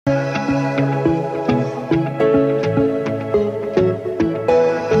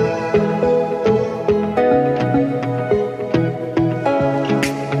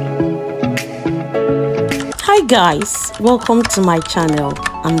Hi guys, welcome to my channel.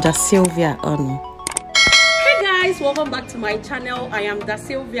 I'm dasylviaonu. Hey guys, welcome back to my channel. I am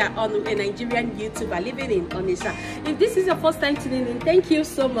dasylviaonu, a Nigerian YouTuber living in Onitsha. If this is your first time tuning in, thank you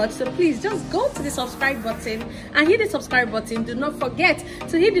so much. So please just go to the subscribe button and hit the subscribe button. Do not forget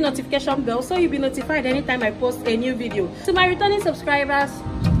to hit the notification bell so you'll be notified anytime I post a new video. To my returning subscribers,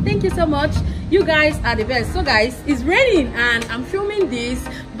 thank you so much. You guys are the best. So guys, it's raining and I'm filming this,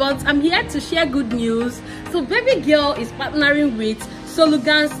 but I'm here to share good news. So baby girl is partnering with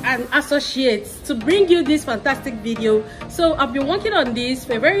Solugans and Associates to bring you this fantastic video. So I've been working on this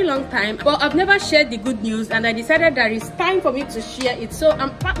for a very long time, but I've never shared the good news, and I decided that it's time for me to share it. So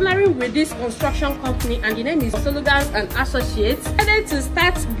I'm partnering with this construction company, and the name is Solugans and Associates. I decided to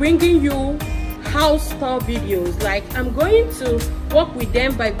start bringing you house tour videos. Like, I'm going to work with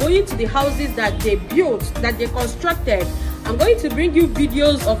them by going to the houses that they built, that they constructed. I'm going to bring you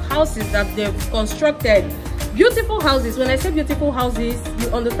videos of houses that they've constructed. Beautiful houses. When I say beautiful houses, you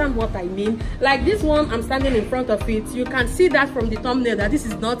understand what I mean. Like this one, I'm standing in front of it. You can see that from the thumbnail that this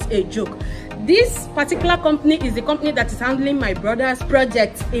is not a joke. This particular company is the company that is handling my brother's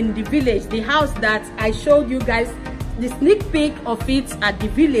project in the village, the house that I showed you guys the sneak peek of it at the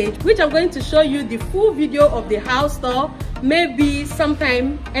village, which I'm going to show you the full video of the house tour maybe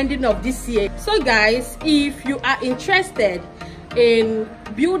sometime ending of this year. So guys, if you are interested in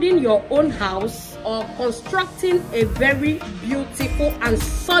building your own house or constructing a very beautiful and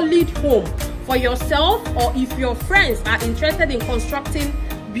solid home for yourself, or if your friends are interested in constructing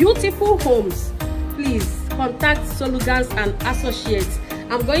beautiful homes, please contact Solugans and Associates.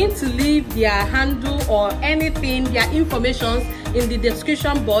 I'm going to leave their handle or anything, their information in the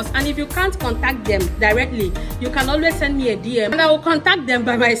description box, and if you can't contact them directly, you can always send me a DM and I will contact them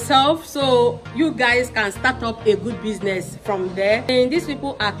by myself, so you guys can start up a good business from there. And these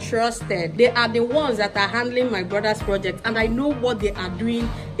people are trusted. They are the ones that are handling my brother's project, and I know what they are doing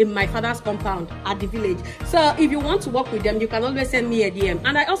in my father's compound at the village. So if you want to work with them, you can always send me a DM.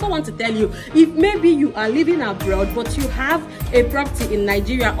 And I also want to tell you, if maybe you are living abroad but you have a property in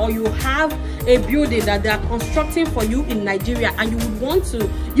Nigeria, or you have a building that they are constructing for you in Nigeria, and you would want to,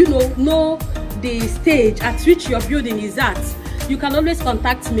 know the stage at which your building is at, you can always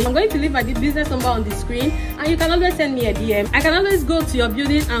contact me. I'm going to leave my business number on the screen, and you can always send me a DM. I can always go to your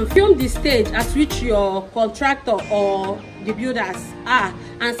building and film the stage at which your contractor or the builders are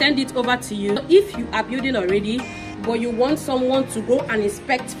and send it over to you. If you are building already but you want someone to go and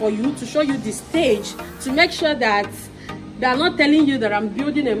inspect for you, to show you the stage, to make sure that they are not telling you that I'm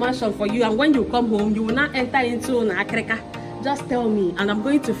building a mansion for you, and when you come home you will not enter into an akreka, just tell me and I'm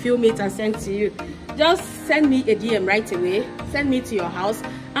going to film it and send to you. Just send me a DM right away, send me to your house,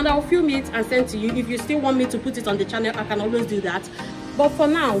 and I'll film it and send to you. If you still want me to put it on the channel, I can always do that. But for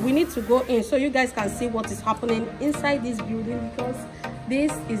now, we need to go in so you guys can see what is happening inside this building, because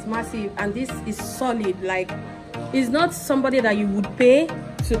this is massive and this is solid. Like, it's not somebody that you would pay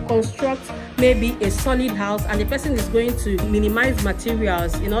to construct maybe a solid house and the person is going to minimize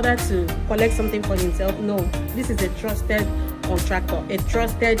materials in order to collect something for himself. No, this is a trusted contractor, a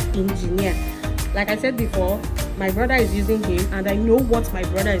trusted engineer. Like I said before, my brother is using him, and I know what my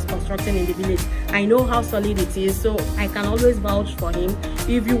brother is constructing in the village. I know how solid it is, so I can always vouch for him.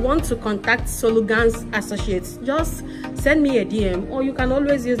 If you want to contact Solugans Associates, just send me a DM, or you can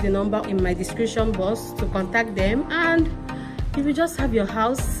always use the number in my description box to contact them, and you will just have your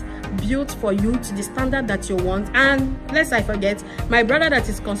house built for you to the standard that you want. And lest I forget, my brother that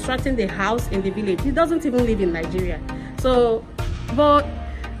is constructing the house in the village, he doesn't even live in Nigeria. So, but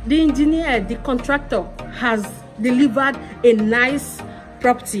the engineer, the contractor, has delivered a nice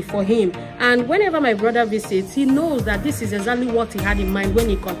property for him, and whenever my brother visits, he knows that this is exactly what he had in mind when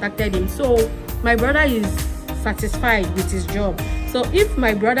he contacted him. So my brother is satisfied with his job. So if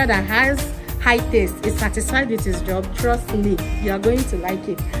my brother that has high taste is satisfied with his job, trust me, you are going to like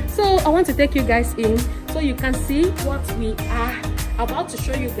it. So I want to take you guys in so you can see what we are about to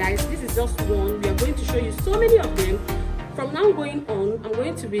show you guys. This is just one. We are going to show you so many of them. From now going on, I'm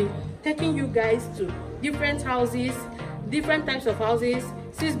going to be taking you guys to different houses, different types of houses,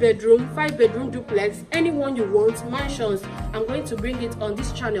 6-bedroom, 5-bedroom duplex, anyone you want, mansions. I'm going to bring it on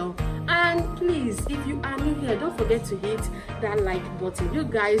this channel. And please, if you are new here, don't forget to hit that like button. You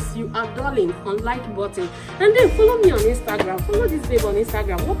guys, you are darling on like button. And then follow me on Instagram. Follow this babe on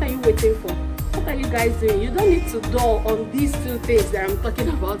Instagram. What are you waiting for? What are you guys doing? You don't need to dull on these two things that I'm talking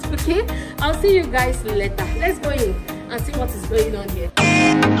about, okay? I'll see you guys later. Let's go in and see what is going on here.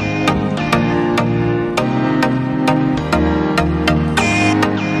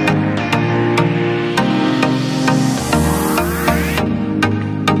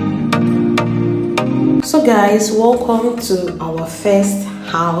 So guys, welcome to our first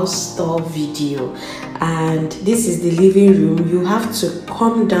house tour video, and this is the living room. You have to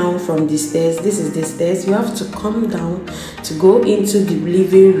come down from the stairs. This is the stairs. You have to come down to go into the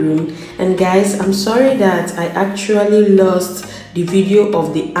living room. And guys, I'm sorry that I actually lost the video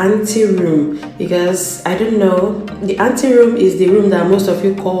of the ante room, because I don't know, the ante room is the room that most of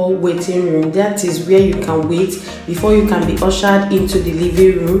you call waiting room. That is where you can wait before you can be ushered into the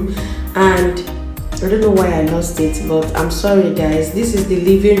living room. And I don't know why I lost it, but I'm sorry guys. This is the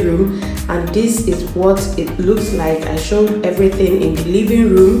living room, and this is what it looks like. I showed everything in the living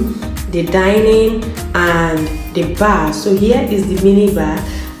room, the dining and the bar. So here is the mini bar.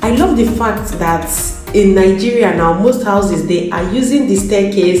 I love the fact that in Nigeria now, most houses, they are using the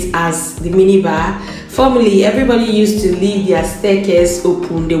staircase as the mini bar. Formerly, everybody used to leave their staircase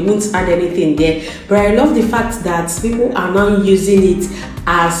open. They won't add anything there. But I love the fact that people are now using it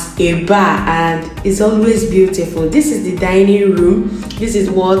as a bar, and it's always beautiful. This is the dining room. This is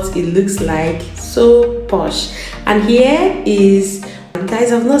what it looks like. So posh. And here is,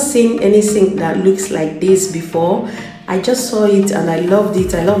 guys, I've not seen any sink that looks like this before. I just saw it and I loved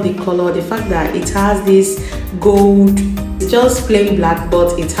it. I love the color, the fact that it has this gold. It's just plain black,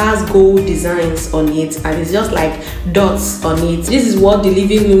 but it has gold designs on it, and it's just like dots on it. This is what the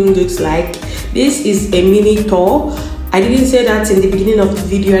living room looks like. This is a mini tour. I didn't say that in the beginning of the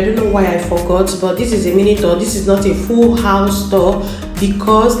video. I don't know why I forgot, but this is a mini tour. This is not a full house tour,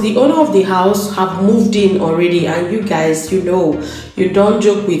 because the owner of the house have moved in already, and you guys, you know, you don't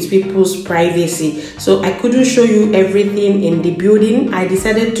joke with people's privacy. So I couldn't show you everything in the building. I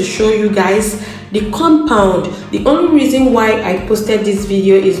decided to show you guys the compound. The only reason why I posted this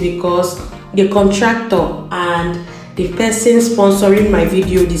video is because the contractor and the person sponsoring my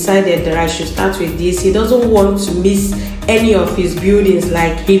video decided that I should start with this. He doesn't want to miss any of his buildings.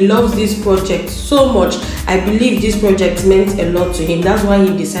 Like, he loves this project so much. I believe this project meant a lot to him. That's why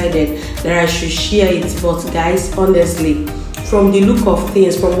he decided that I should share it. But guys, honestly, from the look of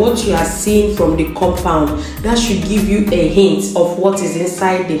things, from what you are seeing from the compound, that should give you a hint of what is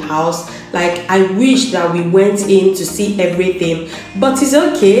inside the house. Like, I wish that we went in to see everything, but it's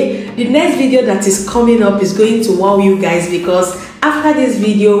okay. The next video that is coming up is going to wow you guys, because after this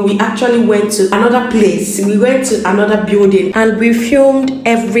video, we actually went to another place. We went to another building and we filmed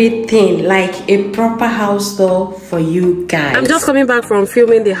everything, like a proper house tour for you guys. I'm just coming back from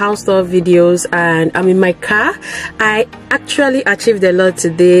filming the house tour videos, and I'm in my car. I actually achieved a lot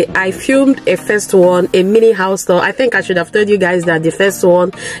today. I filmed a first one, a mini house tour. I think I should have told you guys that the first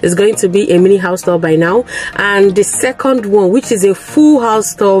one is going to be a mini house tour by now, and the second one, which is a full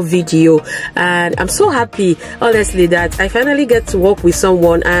house tour video. And I'm so happy, honestly, that I finally get to work with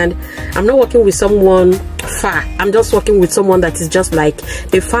someone, and I'm not working with someone far. I'm just working with someone that is just like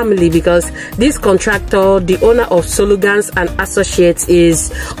a family, because this contractor, the owner of Solugans and Associates,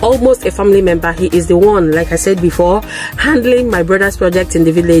 is almost a family member. He is the one, like I said before, handling my brother's project in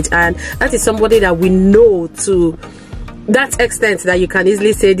the village, and that is somebody that we know to that extent that you can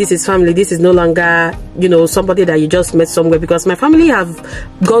easily say this is family. This is no longer, you know, somebody that you just met somewhere, because my family have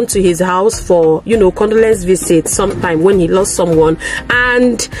gone to his house for, you know, condolence visits sometime when he lost someone,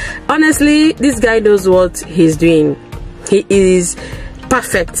 and honestly, this guy knows what he's doing. He is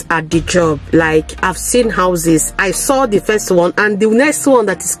perfect at the job. Like, I've seen houses. I saw the first one, and the next one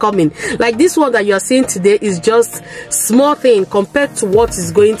that is coming, like this one that you are seeing today, is just small thing compared to what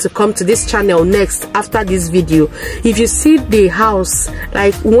is going to come to this channel next after this video. If you see the house,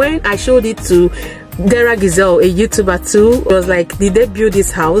 like when I showed it to Dera Gizel, a YouTuber too, was like, did they build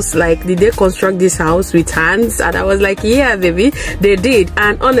this house? Like, did they construct this house with hands? And I was like, yeah, baby, they did.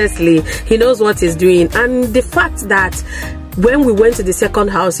 And honestly, he knows what he's doing. And the fact that when we went to the second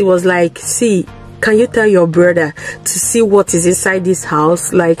house, he was like, see, can you tell your brother to see what is inside this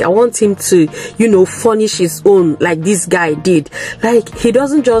house? Like, I want him to, you know, furnish his own, like this guy did. Like, he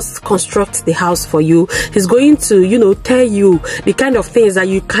doesn't just construct the house for you. He's going to, you know, tell you the kind of things that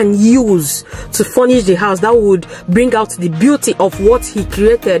you can use to furnish the house that would bring out the beauty of what he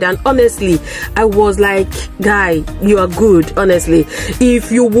created. And honestly, I was like, guy, you are good. Honestly,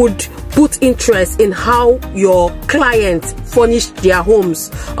 if you would put interest in how your clients furnish their homes,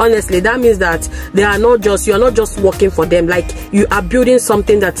 honestly, that means that they are not just, you are not just working for them. Like, you are building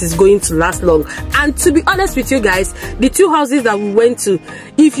something that is going to last long. And to be honest with you guys, the two houses that we went to,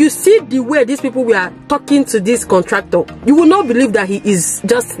 if you see the way these people were talking to this contractor, you will not believe that he is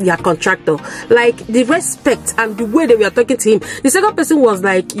just their contractor. Like, the respect and the way they were talking to him. The second person was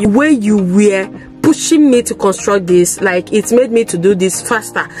like, the way you were pushing me to construct this, like, it made me to do this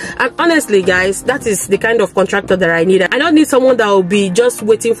faster. And honestly guys, that is the kind of contractor that I need. I don't need someone that will be just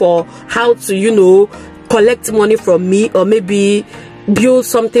waiting for how to, you know, collect money from me, or maybe build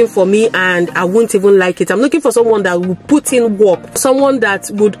something for me and I won't even like it. I'm looking for someone that will put in work, someone that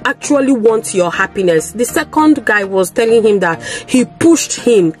would actually want your happiness. The second guy was telling him that he pushed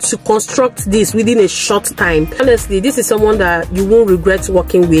him to construct this within a short time. Honestly, this is someone that you won't regret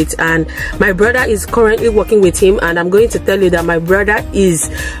working with, and my brother is currently working with him, and I'm going to tell you that my brother is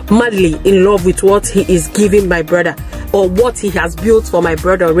madly in love with what he is giving my brother, or what he has built for my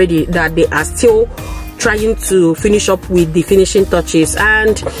brother already, that they are still trying to finish up with the finishing touches.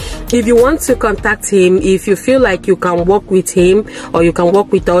 And if you want to contact him, if you feel like you can work with him or you can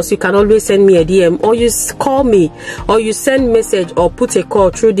work with us, you can always send me a DM, or you call me, or you send message or put a call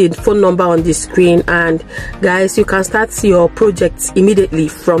through the phone number on the screen, and guys, you can start your project immediately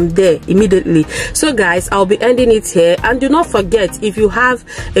from there, immediately. So guys, I'll be ending it here, and do not forget, if you have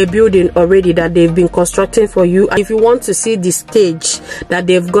a building already that they've been constructing for you, if you want to see the stage that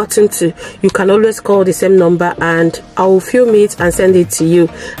they've gotten to, you can always call the same number and I will film it and send it to you.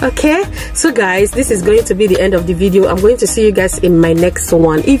 Okay, so guys, this is going to be the end of the video. I'm going to see you guys in my next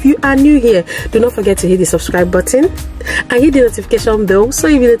one. If you are new here, do not forget to hit the subscribe button and hit the notification bell so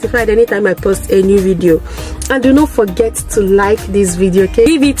you'll be notified anytime I post a new video. And do not forget to like this video, okay?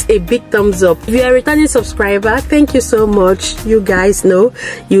 Give it a big thumbs up. If you are a returning subscriber, thank you so much. You guys know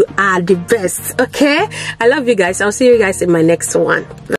you are the best. Okay, I love you guys. I'll see you guys in my next one.